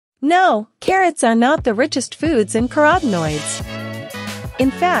No, carrots are not the richest foods in carotenoids. In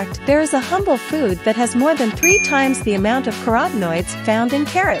fact, there is a humble food that has more than 3 times the amount of carotenoids found in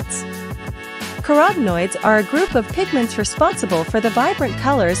carrots. Carotenoids are a group of pigments responsible for the vibrant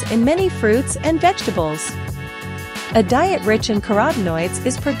colors in many fruits and vegetables. A diet rich in carotenoids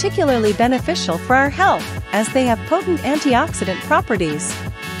is particularly beneficial for our health, as they have potent antioxidant properties.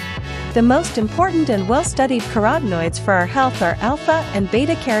 The most important and well-studied carotenoids for our health are alpha and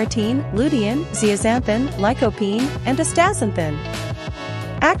beta-carotene, lutein, zeaxanthin, lycopene, and astaxanthin.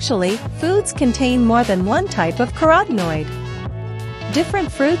 Actually, foods contain more than one type of carotenoid. Different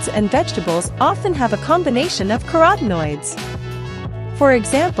fruits and vegetables often have a combination of carotenoids. For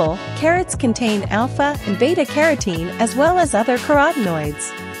example, carrots contain alpha and beta-carotene as well as other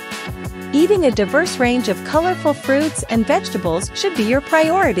carotenoids. Eating a diverse range of colorful fruits and vegetables should be your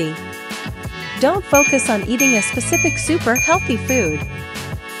priority. Don't focus on eating a specific super healthy food.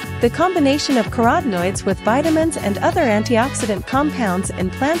 The combination of carotenoids with vitamins and other antioxidant compounds in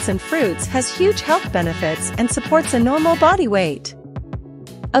plants and fruits has huge health benefits and supports a normal body weight.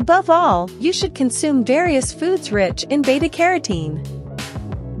 Above all, you should consume various foods rich in beta-carotene.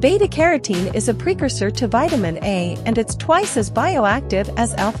 Beta-carotene is a precursor to vitamin A and it's twice as bioactive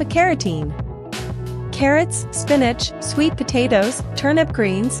as alpha-carotene. Carrots, spinach, sweet potatoes, turnip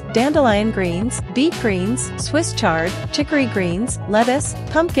greens, dandelion greens, beet greens, Swiss chard, chicory greens, lettuce,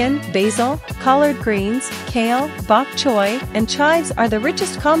 pumpkin, basil, collard greens, kale, bok choy, and chives are the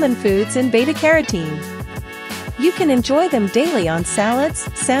richest common foods in beta-carotene. You can enjoy them daily on salads,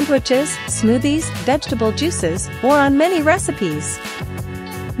 sandwiches, smoothies, vegetable juices, or on many recipes.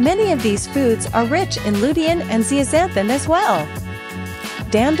 Many of these foods are rich in lutein and zeaxanthin as well.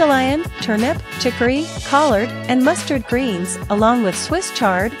 Dandelion, turnip, chicory, collard, and mustard greens, along with Swiss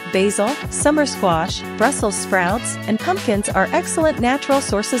chard, basil, summer squash, Brussels sprouts, and pumpkins are excellent natural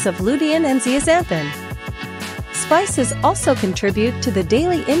sources of lutein and zeaxanthin. Spices also contribute to the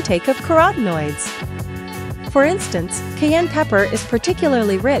daily intake of carotenoids. For instance, cayenne pepper is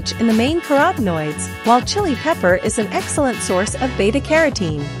particularly rich in the main carotenoids, while chili pepper is an excellent source of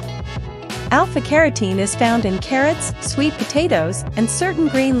beta-carotene. Alpha-carotene is found in carrots, sweet potatoes, and certain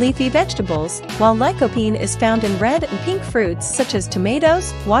green leafy vegetables, while lycopene is found in red and pink fruits such as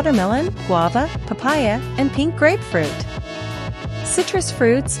tomatoes, watermelon, guava, papaya, and pink grapefruit. Citrus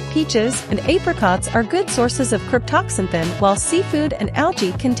fruits, peaches, and apricots are good sources of cryptoxanthin, while seafood and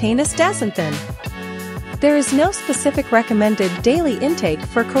algae contain astaxanthin. There is no specific recommended daily intake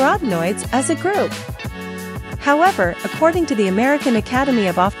for carotenoids as a group. However, according to the American Academy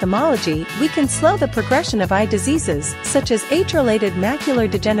of Ophthalmology, we can slow the progression of eye diseases, such as age-related macular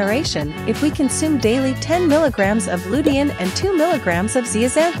degeneration, if we consume daily 10 mg of lutein and 2 mg of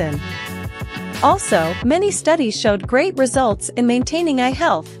zeaxanthin. Also, many studies showed great results in maintaining eye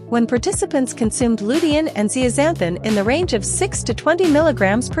health when participants consumed lutein and zeaxanthin in the range of 6 to 20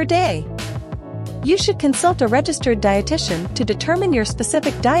 mg per day. You should consult a registered dietitian to determine your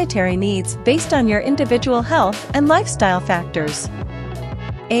specific dietary needs based on your individual health and lifestyle factors.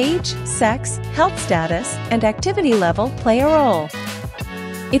 Age, sex, health status, and activity level play a role.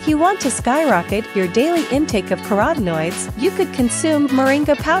 If you want to skyrocket your daily intake of carotenoids, you could consume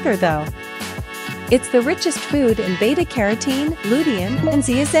moringa powder though. It's the richest food in beta-carotene, lutein, and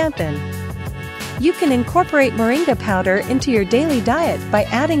zeaxanthin. You can incorporate moringa powder into your daily diet by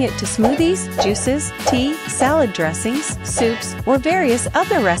adding it to smoothies, juices, tea, salad dressings, soups, or various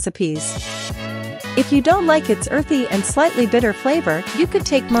other recipes. If you don't like its earthy and slightly bitter flavor, you could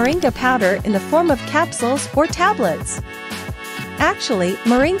take moringa powder in the form of capsules or tablets. Actually,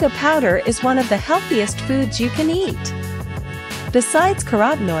 moringa powder is one of the healthiest foods you can eat. Besides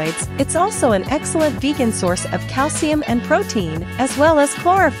carotenoids, it's also an excellent vegan source of calcium and protein, as well as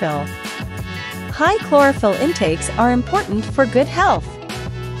chlorophyll. High chlorophyll intakes are important for good health.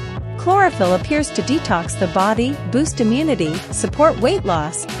 Chlorophyll appears to detox the body, boost immunity, support weight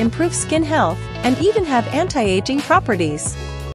loss, improve skin health, and even have anti-aging properties.